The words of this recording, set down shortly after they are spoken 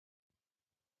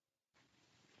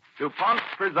DuPont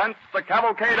presents the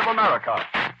Cavalcade of America.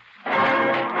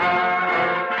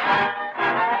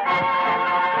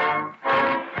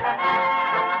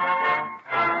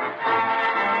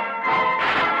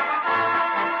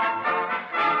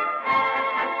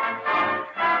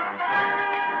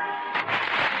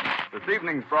 This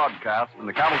evening's broadcast in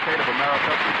the Cavalcade of America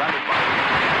presented by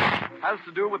has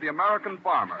to do with the American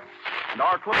farmer. And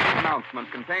our closing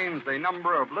announcement contains a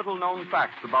number of little-known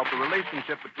facts about the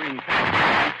relationship between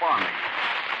chemistry and farming.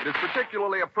 It is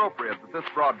particularly appropriate that this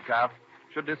broadcast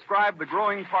should describe the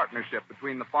growing partnership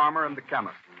between the farmer and the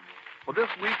chemist. For this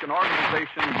week, an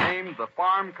organization named the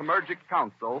Farm Commercial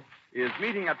Council is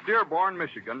meeting at Dearborn,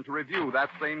 Michigan, to review that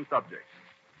same subject.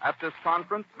 At this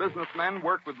conference, businessmen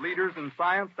work with leaders in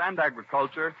science and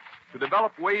agriculture to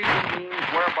develop ways and means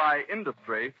whereby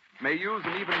industry may use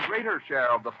an even greater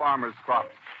share of the farmer's crops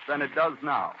than it does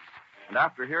now. And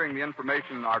after hearing the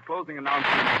information in our closing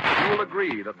announcement, you will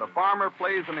agree that the farmer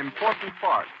plays an important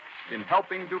part in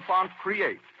helping DuPont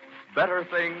create better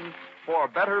things for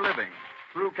better living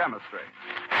through chemistry.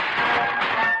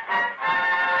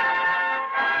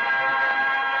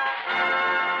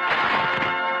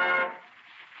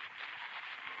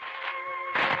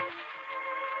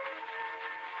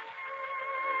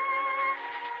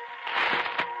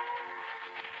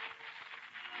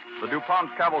 The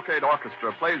DuPont Cavalcade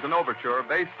Orchestra plays an overture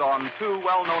based on two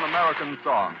well-known American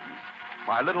songs,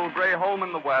 My Little Gray Home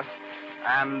in the West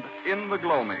and In the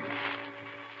Gloaming.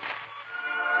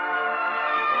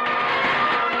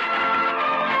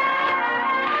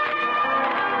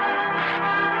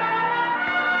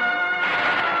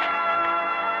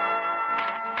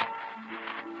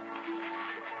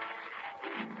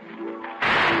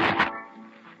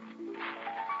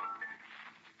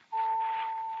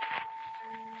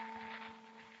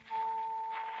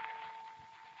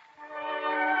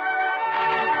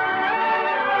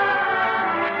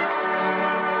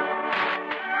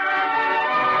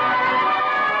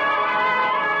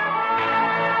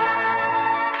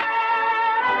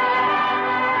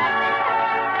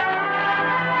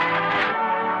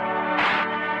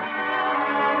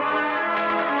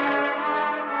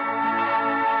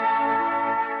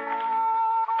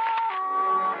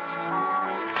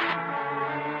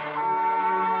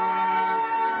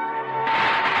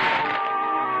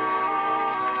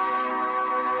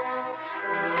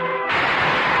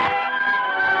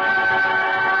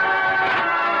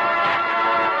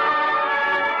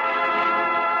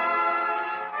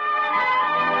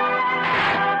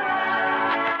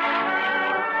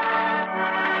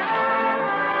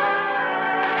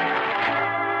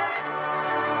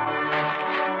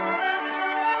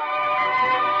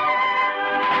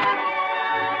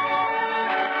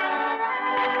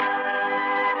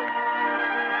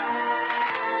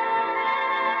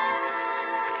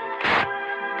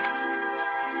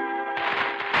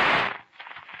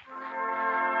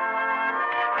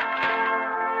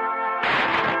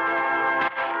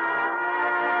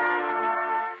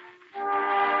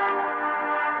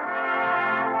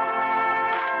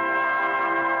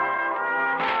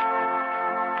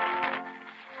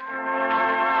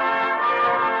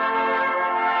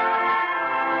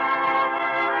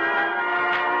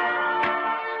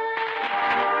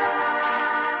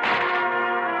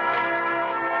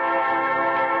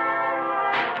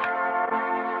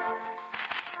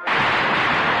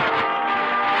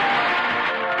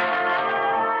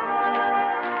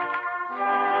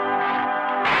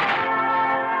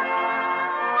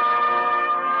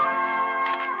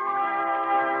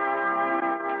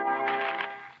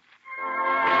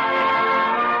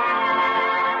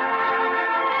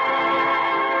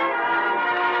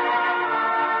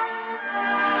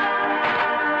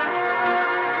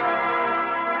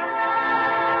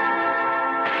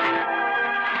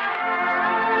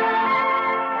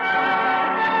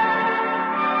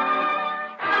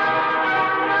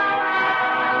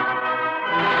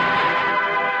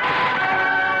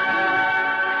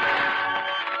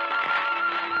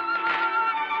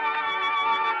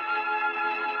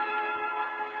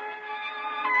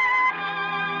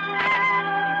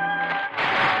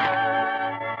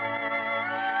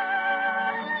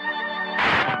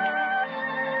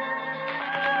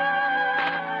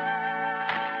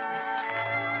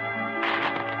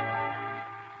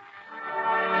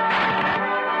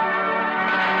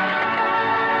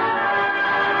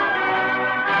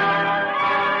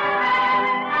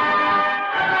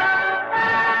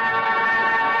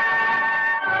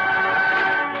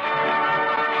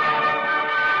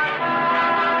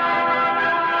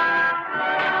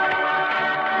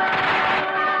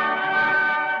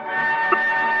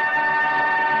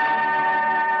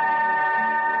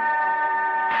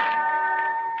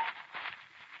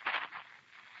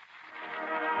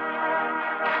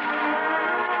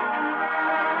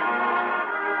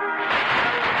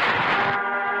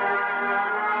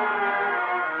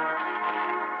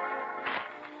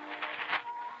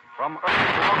 From early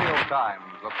colonial times,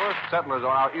 the first settlers on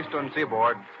our eastern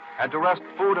seaboard had to wrest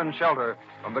food and shelter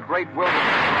from the great wilderness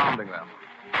surrounding them.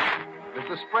 It is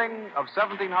the spring of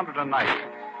 1790,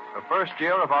 the first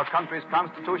year of our country's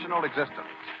constitutional existence.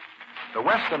 The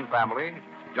Weston family,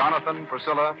 Jonathan,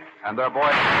 Priscilla, and their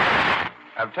boy,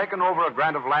 have taken over a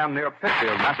grant of land near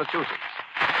Pittsfield, Massachusetts.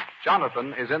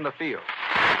 Jonathan is in the field.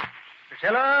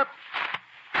 Priscilla?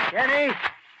 Jenny?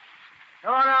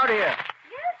 Come on out here.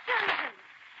 Yes, Jonathan.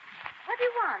 What do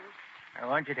you want? I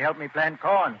want you to help me plant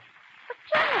corn. But,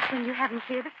 Jonathan, you haven't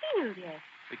cleared the field yet.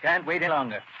 We can't wait any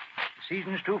longer. The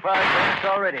season's too far advanced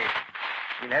already.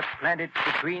 We'll have to plant it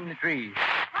between the trees.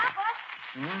 Papa?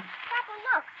 Hmm? Papa,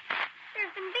 look.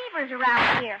 There's some beavers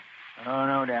around here. Oh,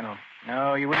 no, Daniel.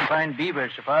 No, you wouldn't find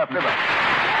beavers so far upriver. Yes,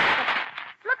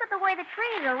 but look at the way the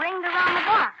trees are ringed around the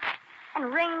block.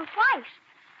 And ringed twice.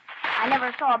 I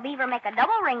never saw a beaver make a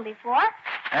double ring before.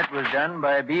 That was done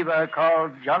by a beaver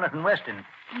called Jonathan Weston.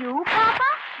 You, Papa?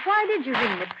 Why did you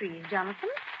ring the trees, Jonathan?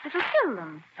 It'll kill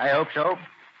them. I hope so.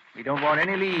 We don't want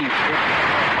any leaves.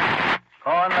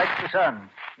 Corn likes the sun,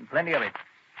 and plenty of it.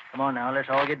 Come on now, let's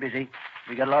all get busy.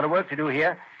 We got a lot of work to do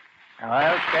here. Now,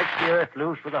 I'll scratch the earth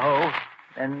loose with a hoe.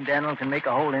 Then Daniel can make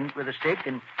a hole in it with a stick,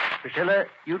 and Priscilla,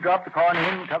 you drop the corn in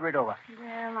and cover it over.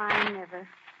 Well, I never.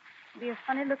 It'll be a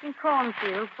funny-looking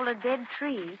cornfield full of dead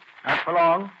trees. Not for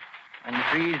long. When the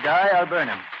trees die, I'll burn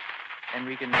them. Then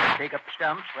we can take up the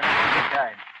stumps when it's good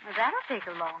time. Well, that'll take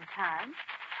a long time.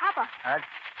 Papa. What?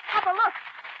 Papa, look.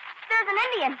 There's an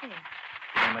Indian here.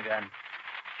 Give him a gun.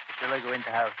 Priscilla, go into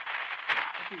the house.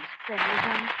 But he's friendly,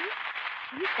 Jonathan.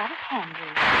 He's got his hand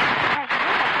raised. I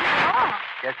swear, he's off.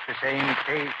 Just the same, it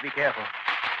pays to be careful.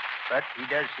 But he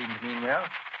does seem to mean well.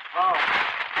 How?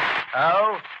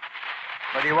 How?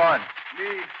 What do you want?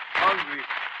 Me hungry.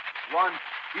 Want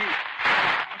eat.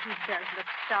 He does look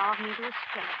starved into a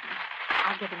skeleton.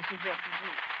 I'll get him some bread and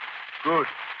meat. Good.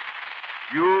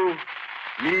 You,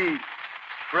 me,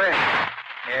 friend.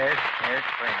 Yes,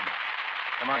 friend.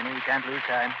 Come on, we can't lose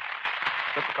time.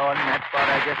 Put the corn in that spot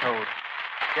I just hold.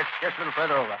 Just a little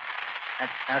further over.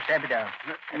 Now stamp it down.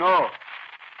 No.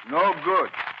 No good.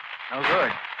 No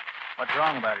good. What's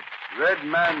wrong about it? Red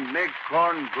man make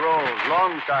corn grow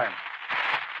long time.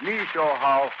 Me show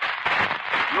how.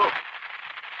 Look.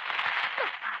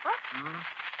 Look, Papa. Hmm?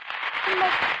 He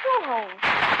makes 2 holes.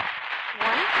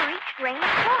 One for each grain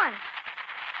of corn.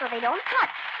 So they don't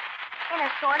touch. In a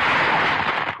sort of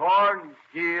way. Corn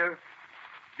here.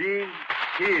 Bean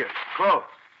here. Close.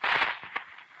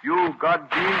 You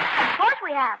got beans? Of course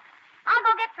we have. I'll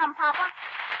go get some, Papa.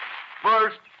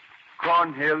 First,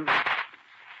 cornhill.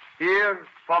 Here,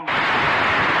 pumpkin.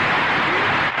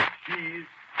 Here, peas.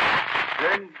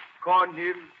 Then,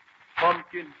 cornhill,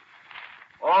 pumpkin.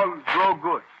 All grow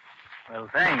good. Well,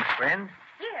 thanks, friend.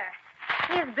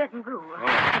 Here. Here's bread and gruel.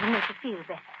 Oh. It'll make you feel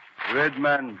better. Red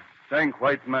man, thank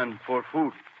white man for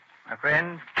food. My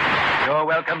friend, you're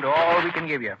welcome to all we can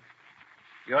give you.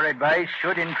 Your advice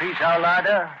should increase our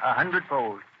larder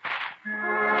 100-fold.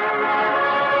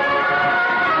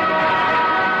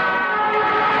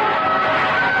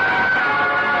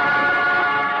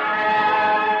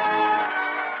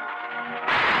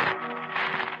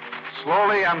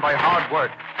 Slowly and by hard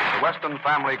work, the Weston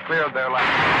family cleared their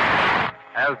land.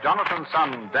 As Jonathan's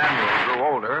son, Daniel, grew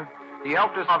older, he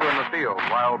helped his mother in the field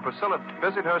while Priscilla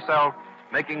busied herself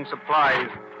making supplies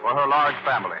for her large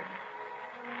family.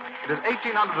 It is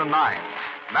 1809.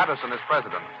 Madison is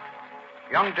president.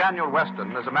 Young Daniel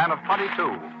Weston is a man of 22,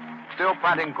 still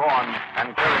planting corn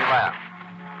and clearing land.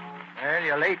 Well,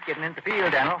 you're late getting into the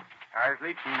field, Daniel. I was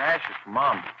leaching ashes for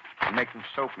Mom. I'm making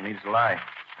soap and needs a lye.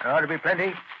 There ought to be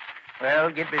plenty. Well,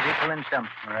 get busy pulling stumps.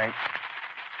 All right.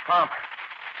 Pop,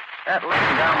 that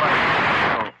land down by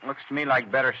the hill looks to me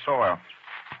like better soil.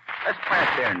 Let's plant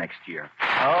there next year.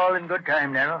 All in good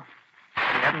time, Daniel.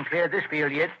 We haven't cleared this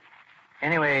field yet.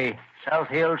 Anyway, South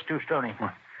Hill's too stony.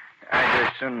 I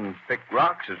just soon pick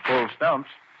rocks as full stumps.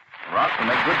 Rocks will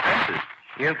make good fences.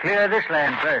 You'll clear this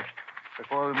land first,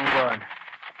 before we move on.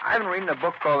 I've been reading a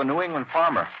book called The New England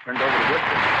Farmer, turned over to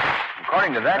Woodford.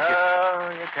 According to that, Oh,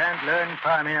 you can't learn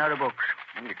farming out of books.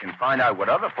 you can find out what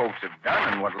other folks have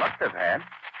done and what luck they've had.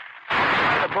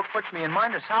 The book puts me in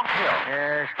mind of South Hill.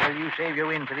 Yes, well, you save your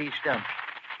wind for these stumps.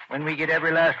 When we get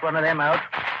every last one of them out,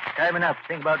 time enough to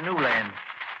think about new land.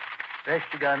 Rest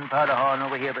your gun, powder horn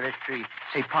over here by this tree.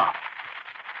 Say, Pop,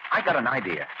 I got an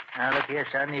idea. Now, look here,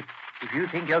 son. If you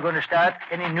think you're going to start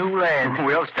any new land...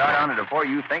 We'll start on it before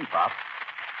you think, Pop.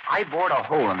 I bored a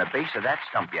hole in the base of that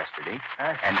stump yesterday,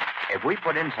 Huh? and if we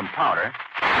put in some powder,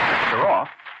 dust her off,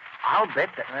 I'll bet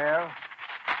that... Well,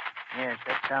 yes,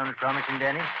 that sounds promising,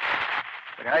 Danny.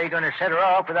 But how are you going to set her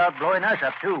off without blowing us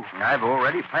up, too? I've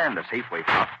already planned a safe way,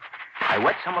 Pop. I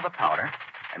wet some of the powder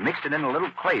and mixed it in a little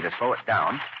clay to slow it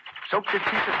down, soaked a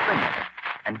piece of string in it,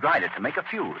 and dried it to make a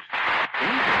fuse. See?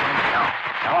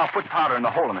 Now I'll put powder in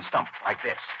the hole in the stump, like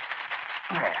this.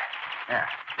 There.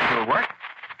 This will work?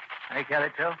 I tell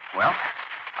it so. Well,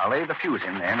 I'll lay the fuse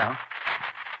in there now.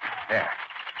 There.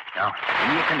 Now, give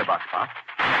me a tinderbox, Pop.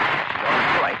 It's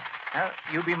all right. Now,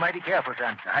 you be mighty careful,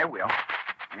 son. I will.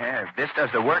 Yeah, if this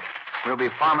does the work, we'll be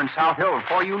farming South Hill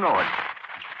before you know it.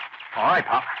 All right,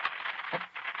 Pop.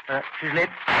 She's lit.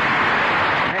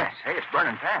 Yes, hey, it's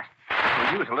burning fast.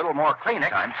 We'll use a little more clay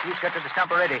next time. She's got to the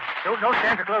stump already. Don't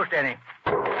stand so close, Danny.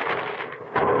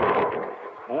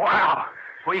 Wow.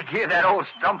 We give that old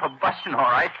stump a busting,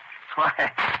 all right.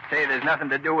 Why, say there's nothing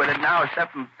to do with it now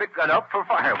except pick it up for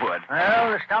firewood.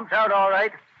 Well, the stump's out all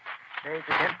right. There's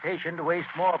a temptation to waste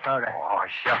more powder. Oh,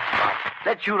 shucks, Pop.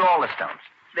 Let's shoot all the stumps.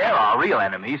 They're our real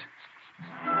enemies.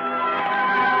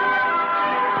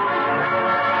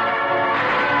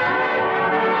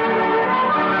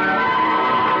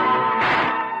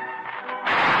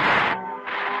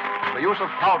 The use of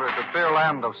powder to clear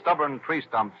land of stubborn tree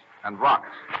stumps and rocks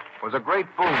was a great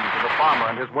boon to the farmer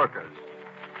and his workers.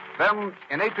 Then,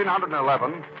 in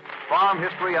 1811, farm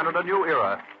history entered a new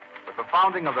era with the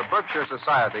founding of the Berkshire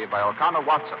Society by O'Connor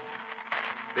Watson.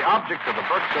 The object of the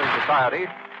Berkshire Society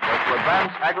was to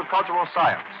advance agricultural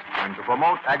science and to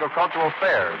promote agricultural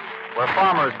fairs where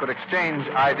farmers could exchange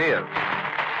ideas.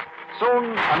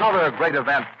 Soon, another great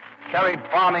event carried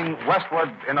farming westward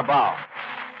in a bound.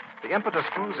 The impetus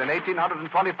comes in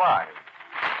 1825.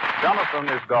 Jonathan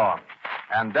is gone,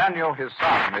 and Daniel, his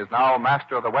son, is now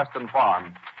master of the Western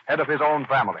farm, head of his own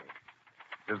family.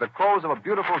 It is the close of a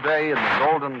beautiful day in the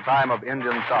golden time of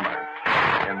Indian summer.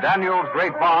 In Daniel's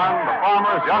great barn, the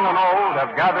farmers, young and old,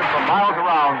 have gathered from miles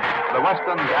around to the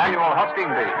Weston's annual husking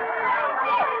bee.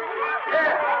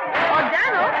 Oh,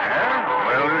 Daniel.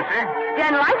 Well, Lucy?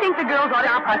 Daniel, I think the girls ought to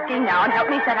stop husking now and help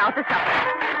me set out the supper.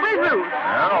 Where's Ruth?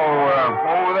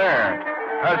 Over there.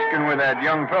 Husking with that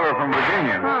young feller from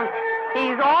Virginia.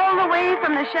 He's all the way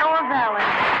from the Shelva Valley.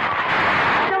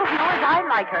 I don't know as I'd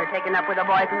like her taking up with a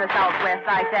boy from the Southwest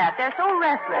like that. They're so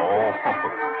restless. Oh,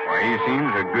 why, he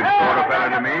seems a good sort of fella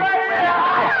to me.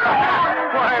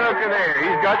 Why, look at there.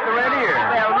 He's got the red ear.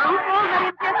 Well, Ruth won't let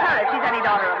him kiss her if she's any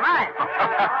daughter of mine.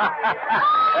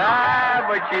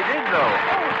 But she did, though.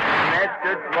 And that's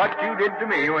just what you did to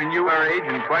me when you were her age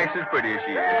and twice as pretty as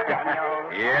she is.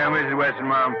 Yeah, Mrs. Weston,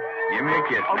 Mom. Give me a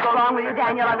kiss. Oh, go along with you,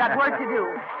 Daniel. I've got work to do.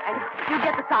 And you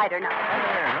get the cider now.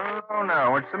 Oh,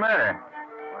 no. What's the matter?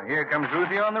 Well, here comes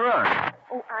Ruthie on the run.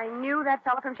 Oh, I knew that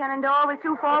fellow from Shenandoah was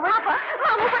too forward. Papa,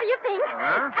 Mama, what do you think?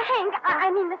 Huh? Hank, I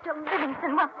mean Mr.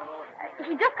 Livingston, well,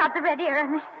 he just got the red ear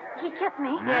and he kissed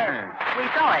me. Yes, we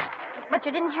saw it. But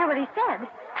you didn't hear what he said.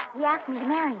 He asked me to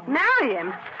marry him. Marry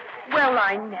him? Well,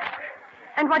 I never.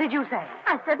 And what did you say?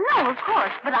 I said no, of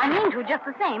course, but I mean to just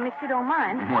the same, if you don't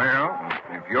mind. Well,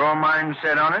 if your mind's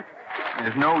set on it,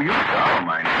 there's no use to our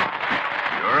mind.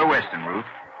 You're a Western, Ruth,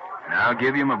 and I'll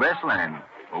give you my best land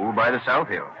over by the South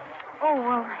Hill. Oh,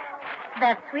 well,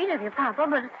 that's sweet of you, Papa,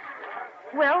 but,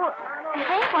 well,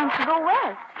 Hank wants to go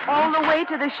west. All the way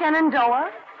to the Shenandoah?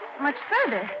 Much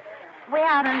further. Way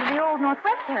out into the old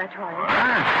Northwest Territory.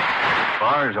 As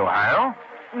far as Ohio?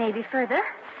 Maybe further.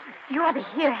 You ought to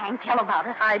hear Hank tell about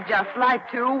it. I'd just like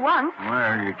to once.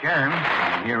 Well, you can.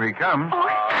 And here he comes. Miss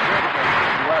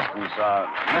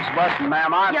Weston,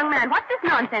 ma'am, Young man, what's this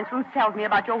nonsense Ruth tells me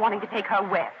about your wanting to take her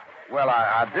west? Well,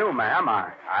 I do, ma'am.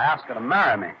 I asked her to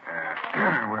marry me.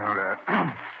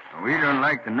 We don't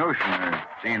like the notion of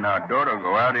seeing our daughter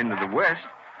go out into the West.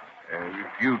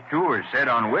 If you two are set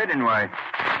on wedding, why,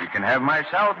 you can have my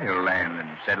South Hill land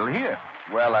and settle here.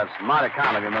 Well, that's mighty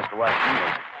kind of you, Mr.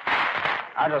 Weston.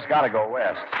 I just got to go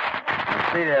west. You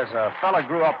see, there's a fella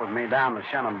grew up with me down the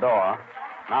Shenandoah,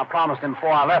 and I promised him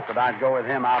before I left that I'd go with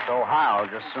him out to Ohio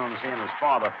just as soon as he and his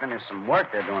father finish some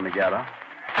work they're doing together.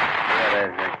 Yeah,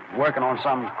 they're working on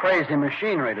some crazy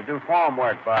machinery to do farm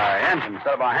work by engine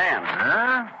instead of by hand.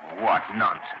 Huh? What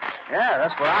nonsense. Yeah,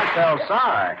 that's what I tell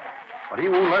Si, but he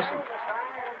won't listen.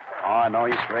 Oh, I know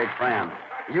he's a great friend.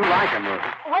 You like him, Ruth.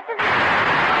 What's his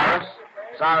name?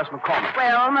 Cyrus McCormick.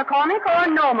 Well, McCormick or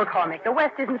no McCormick, the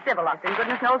West isn't civilized, and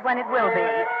goodness knows when it will be.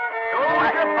 All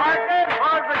right,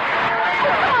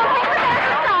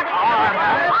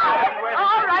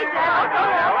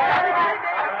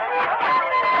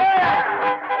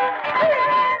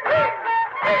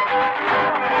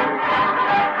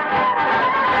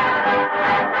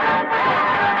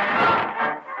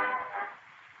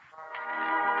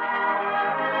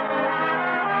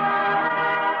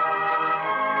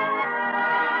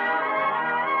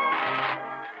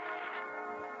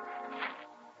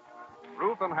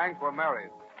 Ruth and Hank were married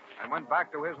and went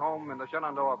back to his home in the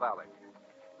Shenandoah Valley.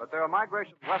 But their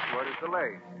migration westward is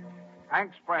delayed.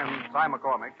 Hank's friend, Cy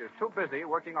McCormick, is too busy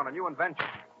working on a new invention.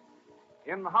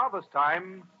 In harvest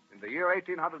time, in the year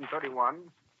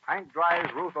 1831, Hank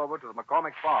drives Ruth over to the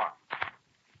McCormick farm.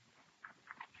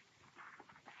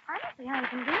 I don't see how you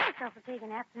can do yourself to take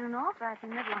an afternoon off right in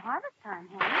the middle of harvest time,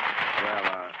 Hank.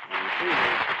 Well, you see,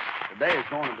 today is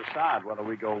going to decide whether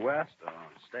we go west or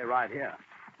stay right here.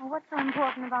 Well, what's so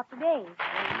important about the days?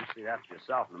 Well, you'll see that for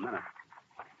yourself in a minute.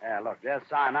 Yeah, look, there's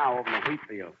Si now over in the wheat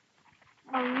field.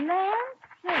 Oh, land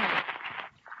sakes.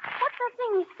 What's that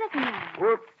thing he's sitting on?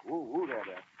 Whoop, whoop,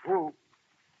 there. Whoop.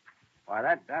 Why,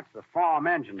 that's the farm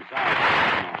engine Si.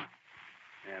 Yeah,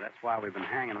 that's why we've been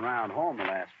hanging around home the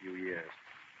last few years.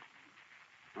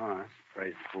 Oh, that's a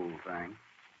crazy fool thing.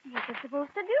 What's it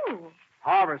supposed to do?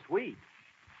 Harvest wheat.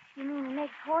 You mean it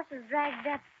makes horses drag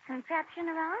that contraption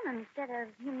around instead of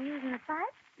him using the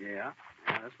pipe? Yeah,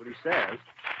 that's what he says.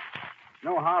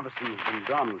 No harvesting's been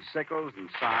done with sickles and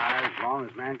scythes as long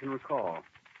as man can recall.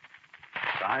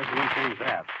 Scythes are one thing's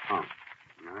that, huh?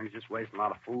 He's just wasting a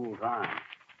lot of fool time.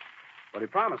 But he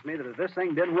promised me that if this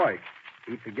thing didn't work,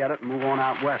 he'd forget it and move on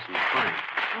out west in the spring.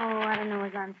 Oh, I don't know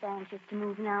as I'm so anxious to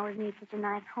move now with me such a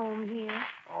nice home here.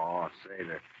 Oh, say,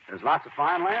 there's lots of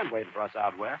fine land waiting for us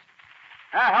out west.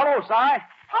 Hello, Si.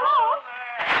 Hello?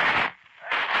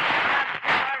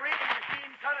 My reaping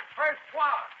machine cut its first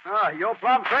swan. Oh, you're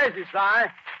plumb crazy, Si.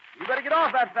 You better get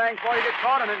off that thing before you get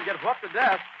caught in it and get whooped to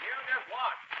death. You just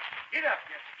watch. Get up,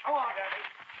 kid. Come on, Daddy.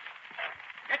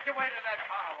 Get your way to that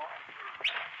car, boy.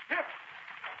 Here.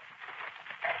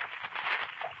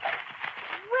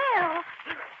 Well,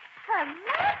 for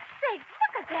land's sake,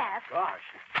 look at that. Gosh.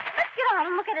 Let's get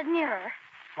on and look at it nearer.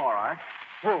 All right.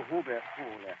 Whoa there.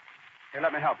 Here,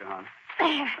 let me help you, hon. There.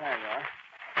 There you are.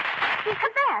 He's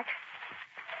come back.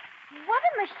 What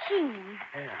a machine.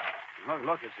 Yeah.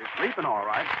 Look, it's reaping all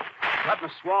right. Cutting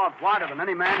a swath wider than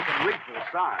any man can reach for the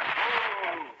size.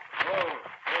 Oh.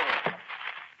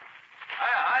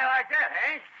 I like that,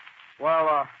 Hank.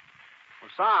 Well,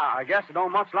 Si, I guess I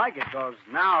don't much like it, because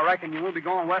now I reckon you won't be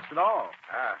going west at all.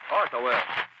 Of course I will.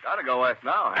 Gotta go west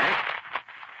now, Hank.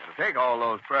 It'll take all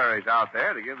those prairies out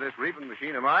there to give this reaping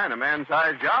machine of mine a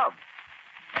man-sized job.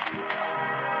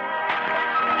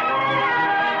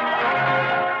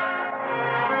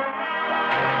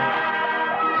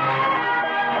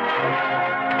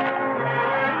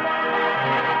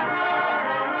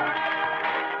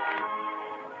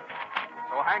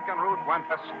 So Hank and Ruth went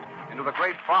west into the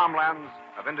great farmlands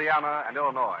of Indiana and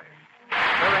Illinois.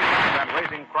 Clearing land and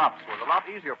raising crops was a lot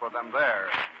easier for them there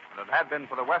than it had been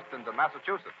for the Westons of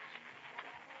Massachusetts.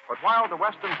 But while the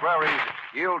western prairies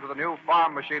yield to the new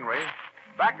farm machinery,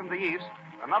 back in the east,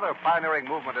 another pioneering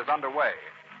movement is underway.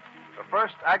 The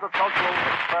first agricultural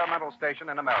experimental station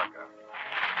in America.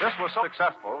 This was so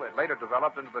successful, it later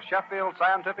developed into the Sheffield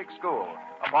Scientific School,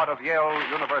 a part of Yale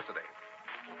University.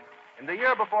 In the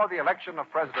year before the election of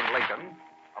President Lincoln,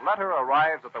 a letter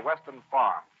arrives at the Weston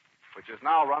farm, which is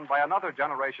now run by another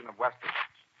generation of Westons,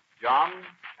 John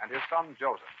and his son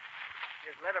Joseph.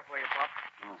 Here's a letter for you, Pop.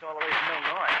 It's all the way from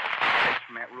Illinois. It's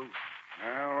from Aunt Ruth.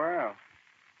 Oh, well.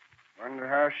 Wonder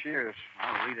how she is.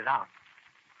 I'll read it out.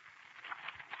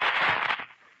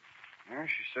 Well,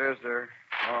 she says they're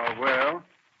all well.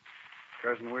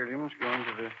 Cousin William's going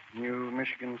to the new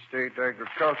Michigan State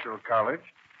Agricultural College.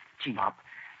 Gee, Pop.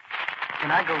 Can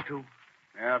I go too?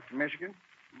 Out to Michigan?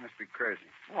 You must be crazy.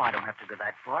 Oh, I don't have to go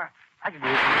that far. I could go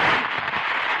over to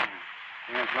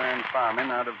Can't learn farming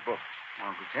out of books.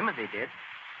 Uncle Timothy did.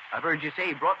 I've heard you say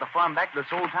he brought the farm back to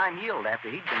its old-time yield after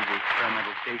he'd been to the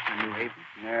experimental station in New Haven.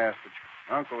 Yes, but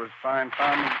your uncle was fine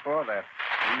farming before that.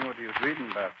 He knew what he was reading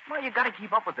about. Well, you got to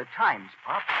keep up with the times,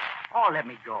 Pop. Oh, let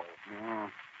me go. Oh.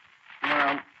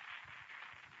 Well,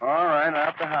 all right,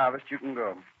 after harvest, you can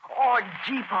go. Oh,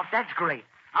 gee, Pop, that's great.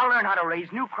 I'll learn how to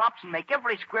raise new crops and make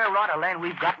every square rod of land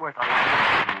we've got worth a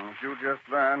lot. If you just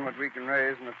learn what we can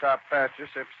raise in the top pasture,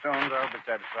 except stones, I'll be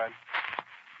satisfied.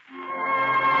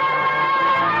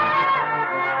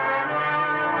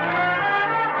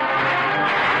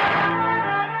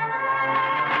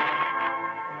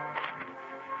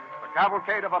 The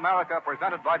Cavalcade of America,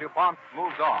 presented by DuPont,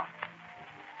 moves on.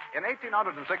 In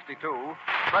 1862,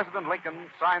 President Lincoln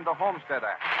signed the Homestead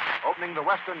Act, opening the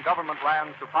western government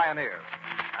lands to pioneers.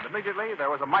 And immediately there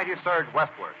was a mighty surge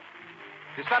westward.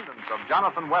 Descendants of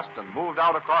Jonathan Weston moved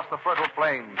out across the fertile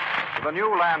plains to the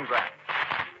new land grants.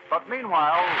 But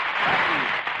meanwhile, back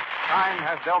east, time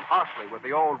has dealt harshly with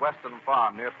the old Weston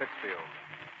farm near Pittsfield.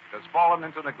 It has fallen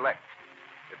into neglect.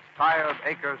 Its tired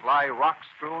acres lie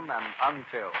rock-strewn and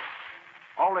untilled.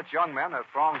 All its young men have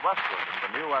thronged westward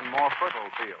into new and more fertile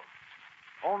fields.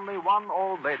 Only one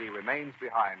old lady remains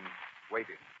behind,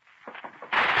 waiting.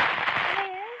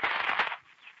 Yes?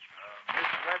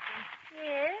 Mrs. Weston?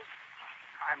 Yes?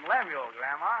 I'm Lemuel,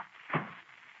 Grandma.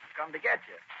 Come to get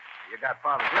you. You got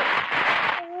Father's letter.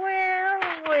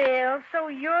 Well, so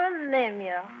you're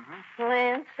Lemuel. Mm-hmm.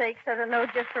 Land sakes, I don't know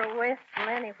just for a Western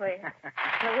anywhere.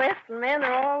 The Western men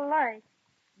are all alike.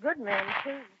 Good men,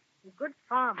 too. Good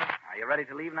farmers. Are you ready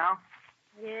to leave now?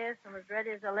 Yes, I'm as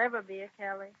ready as I'll ever be,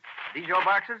 Callie. These your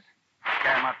boxes? I'll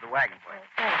carry them out to the wagon for you.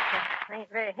 Thanks. They ain't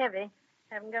very heavy.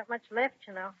 Haven't got much left,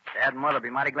 you know. Dad and Mother'll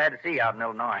be mighty glad to see you out in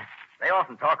Illinois. They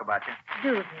often talk about you.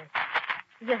 Do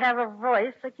they? You have a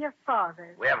voice like your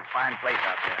father's. We have a fine place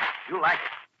out there. You like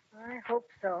it. I hope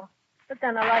so. But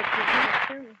then I like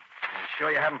you, too. You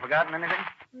sure you haven't forgotten anything?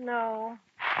 No.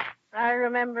 I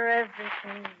remember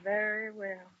everything very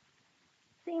well.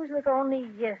 Seems like only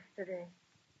yesterday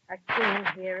I came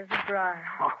here as a bride.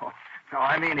 Oh, no,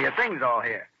 I mean your things all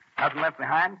here. Nothing left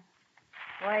behind?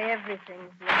 Why,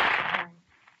 everything's left behind.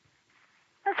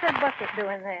 What's that bucket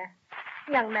doing there?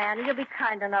 Young man, you'll be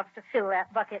kind enough to fill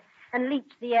that bucket and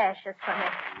leach the ashes from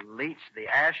it. Leach the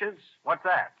ashes? What's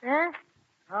that? Huh?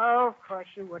 Oh, of course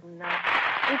you wouldn't know.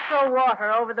 We throw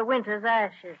water over the winter's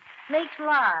ashes. Makes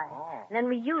lye. Oh. And then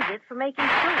we use it for making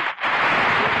soap.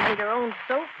 We've made our own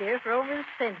soap here for over a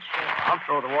century. I'll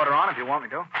throw the water on if you want me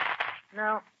to.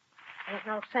 No, ain't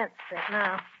no sense in it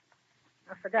now.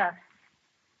 I forgot.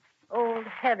 Old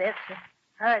habits are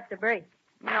hard to break.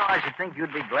 You know, I should think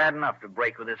you'd be glad enough to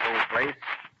break with this old place.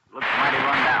 Looks mighty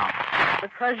run down.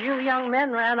 Because you young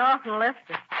men ran off and left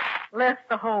it. Left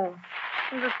the home.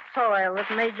 And the soil that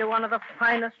made you one of the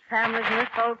finest families in this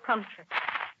whole country.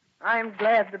 I'm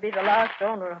glad to be the last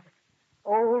owner of it.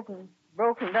 Old and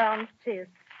broken down as 'tis.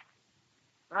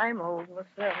 I'm old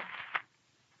myself.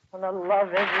 And I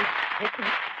love every stick and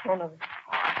stone of it.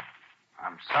 Oh,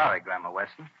 I'm sorry, Grandma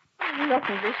Weston.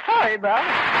 Nothing to be sorry about.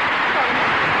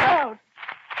 I'm proud.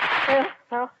 Well,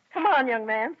 now, come on, young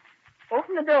man.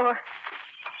 Open the door.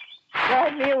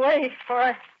 Drive me away before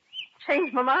I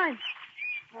change my mind.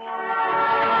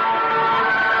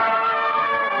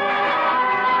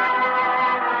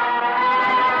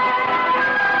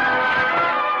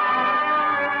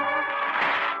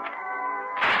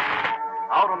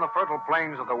 Out on the fertile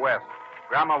plains of the West,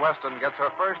 Grandma Weston gets her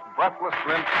first breathless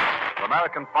glimpse of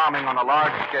American farming on a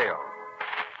large scale.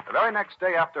 The very next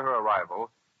day after her arrival,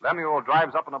 Lemuel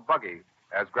drives up in a buggy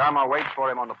as Grandma waits for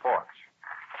him on the porch.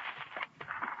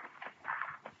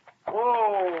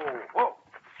 Whoa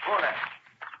there.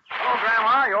 Hello,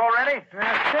 Grandma. You all ready?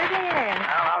 I certainly am.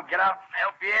 Well, I'll get out and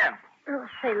help you in. Oh,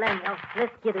 say, Lemuel,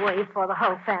 let's get away before the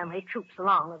whole family troops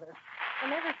along with us. I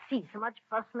never see so much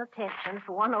fuss and attention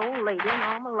for one old lady in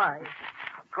all my life.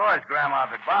 Of course, Grandma,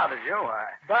 if it bothers you,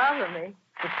 Bother me?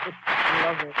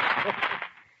 Love it.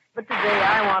 But today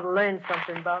I want to learn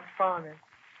something about farming.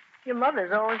 Your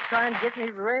mother's always trying to get me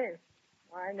to rest.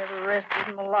 I never rested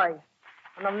in my life.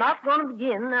 And I'm not going to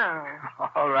begin now.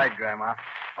 All right, Grandma.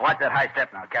 Now, watch that high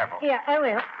step now. Careful. Yeah, I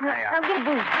will. There you are. I'll get a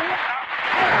boost.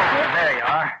 There you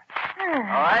are.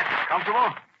 All right?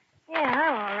 Comfortable? Yeah,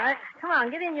 I'm all right. Come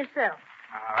on, get in yourself.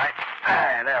 All right.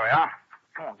 There we are.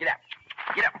 Come on, get up.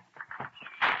 Get up.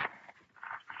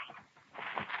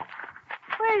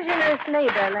 Where's your nearest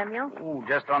neighbor, Lemuel? Ooh,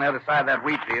 just on the other side of that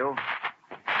wheat field.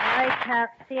 I can't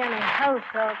see any house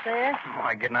out there. Oh,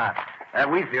 I get not.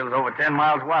 That wheat field is over 10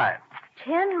 miles wide.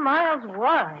 10 miles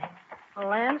wide? For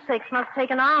land's sakes, must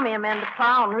take an army of men to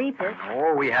plow and reap it.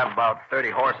 Oh, we have about 30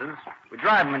 horses. We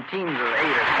drive them in teams of 8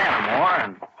 or 10 or more,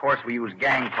 and, of course, we use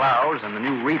gang plows and the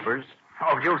new reapers.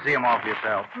 Oh, you'll see them off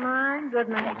yourself. My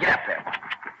goodness. Oh, get up there.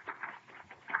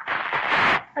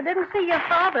 I didn't see your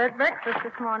father at breakfast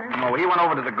this morning. No, he went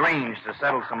over to the Grange to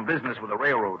settle some business with the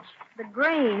railroads. The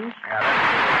Grange? Yeah,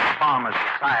 that's the farmers'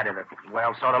 society that,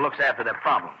 well, sort of looks after their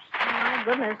problems. My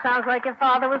goodness, sounds like your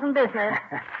father was in business.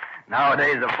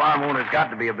 Nowadays, a farm owner's got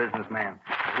to be a businessman,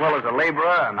 as well as a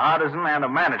laborer, an artisan, and a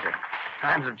manager.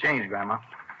 Times have changed, Grandma.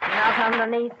 Not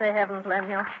underneath they haven't,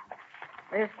 Lemuel.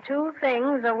 There's 2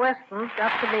 things a Western's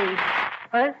got to be.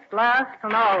 First, last,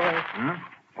 and always.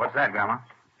 What's that, Grandma?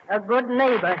 A good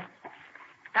neighbor.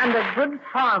 And a good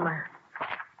farmer.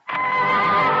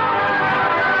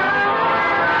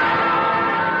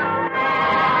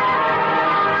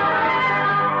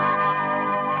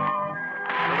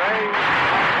 Today,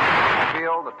 the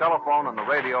field, the telephone, and the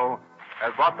radio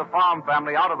has brought the farm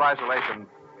family out of isolation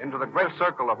into the great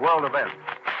circle of world events.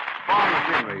 Farm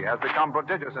machinery has become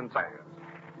prodigious in size.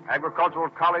 Agricultural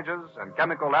colleges and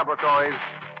chemical laboratories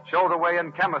show the way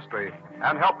in chemistry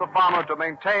and help the farmer to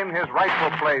maintain his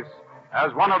rightful place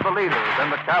as one of the leaders in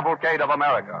the Cavalcade of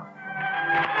America.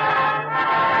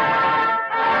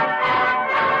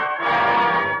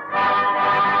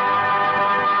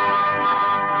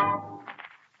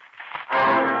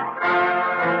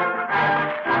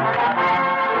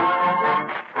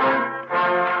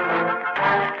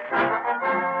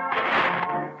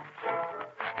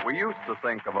 We used to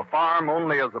think of a farm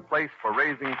only as a place for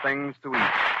raising things to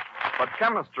eat. But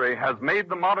chemistry has made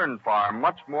the modern farm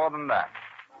much more than that.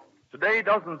 Today,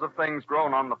 dozens of things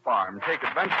grown on the farm take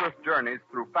adventurous journeys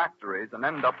through factories and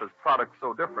end up as products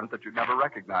so different that you'd never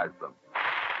recognize them.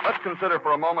 Let's consider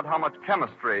for a moment how much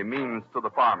chemistry means to the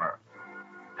farmer.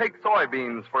 Take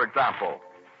soybeans, for example.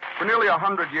 For nearly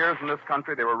 100 years in this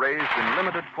country, they were raised in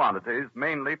limited quantities,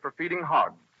 mainly for feeding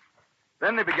hogs.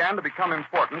 Then they began to become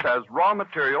important as raw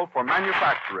material for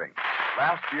manufacturing.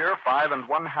 Last year,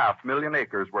 5.5 million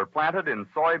acres were planted in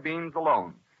soybeans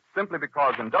alone, simply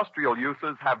because industrial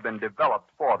uses have been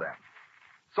developed for them.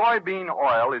 Soybean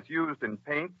oil is used in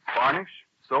paints, varnish,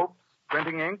 soaps,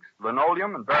 printing inks,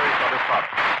 linoleum, and various other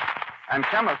products. And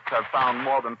chemists have found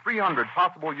more than 300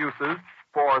 possible uses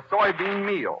for soybean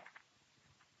meal.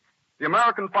 The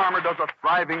American farmer does a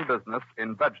thriving business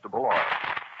in vegetable oil.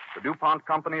 The DuPont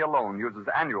Company alone uses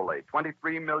annually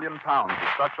 23 million pounds of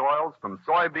such oils from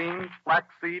soybeans,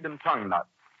 flaxseed, and tongue nuts.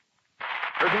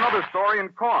 There's another story in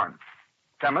corn.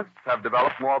 Chemists have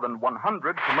developed more than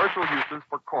 100 commercial uses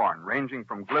for corn, ranging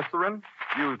from glycerin,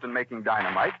 used in making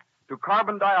dynamite, to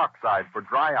carbon dioxide for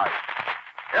dry ice.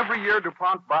 Every year,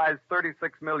 DuPont buys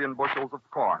 36 million bushels of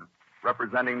corn,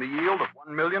 representing the yield of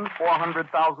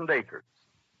 1,400,000 acres.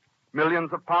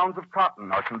 Millions of pounds of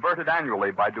cotton are converted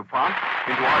annually by DuPont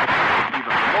into articles that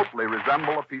even remotely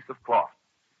resemble a piece of cloth.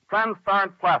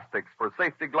 Transparent plastics for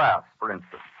safety glass, for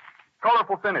instance.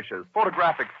 Colorful finishes,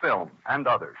 photographic film, and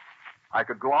others. I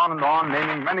could go on and on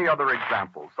naming many other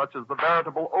examples, such as the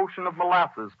veritable ocean of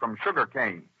molasses from sugar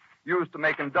cane, used to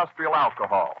make industrial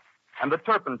alcohol, and the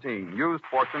turpentine used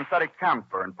for synthetic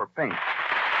camphor and for paint.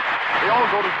 They all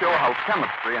go to show how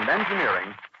chemistry and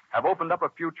engineering have opened up a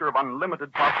future of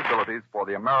unlimited possibilities for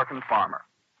the American farmer.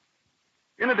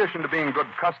 In addition to being good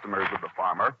customers of the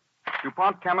farmer,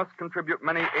 DuPont chemists contribute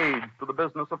many aids to the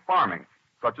business of farming,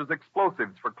 such as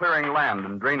explosives for clearing land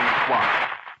and draining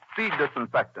swamps, seed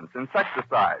disinfectants,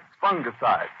 insecticides,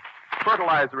 fungicides,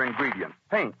 fertilizer ingredients,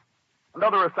 paint, and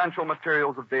other essential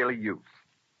materials of daily use.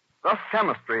 Thus,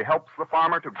 chemistry helps the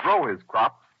farmer to grow his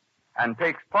crops and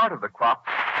takes part of the crops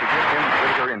to give him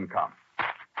greater income.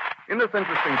 In this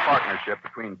interesting partnership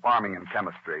between farming and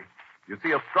chemistry, you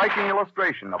see a striking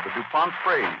illustration of the DuPont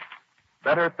phrase,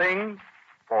 better things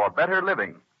for better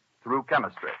living through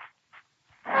chemistry.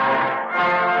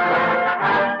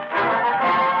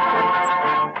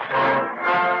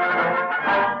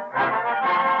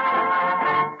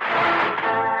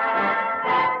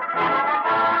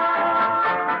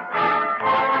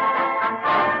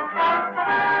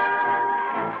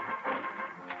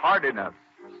 Hardiness.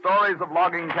 Stories of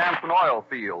logging camps and oil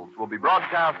fields will be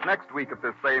broadcast next week at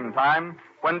this same time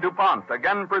when DuPont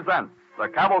again presents the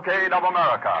Cavalcade of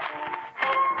America.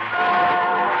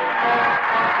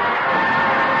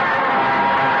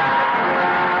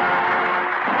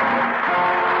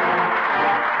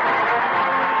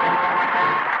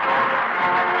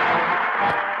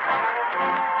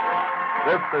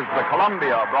 This is the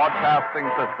Columbia Broadcasting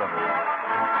System.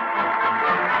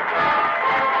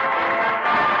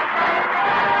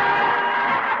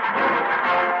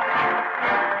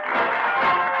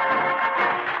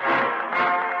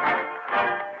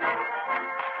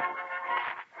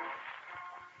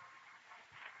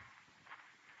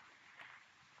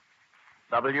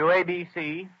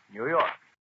 WABC, New York.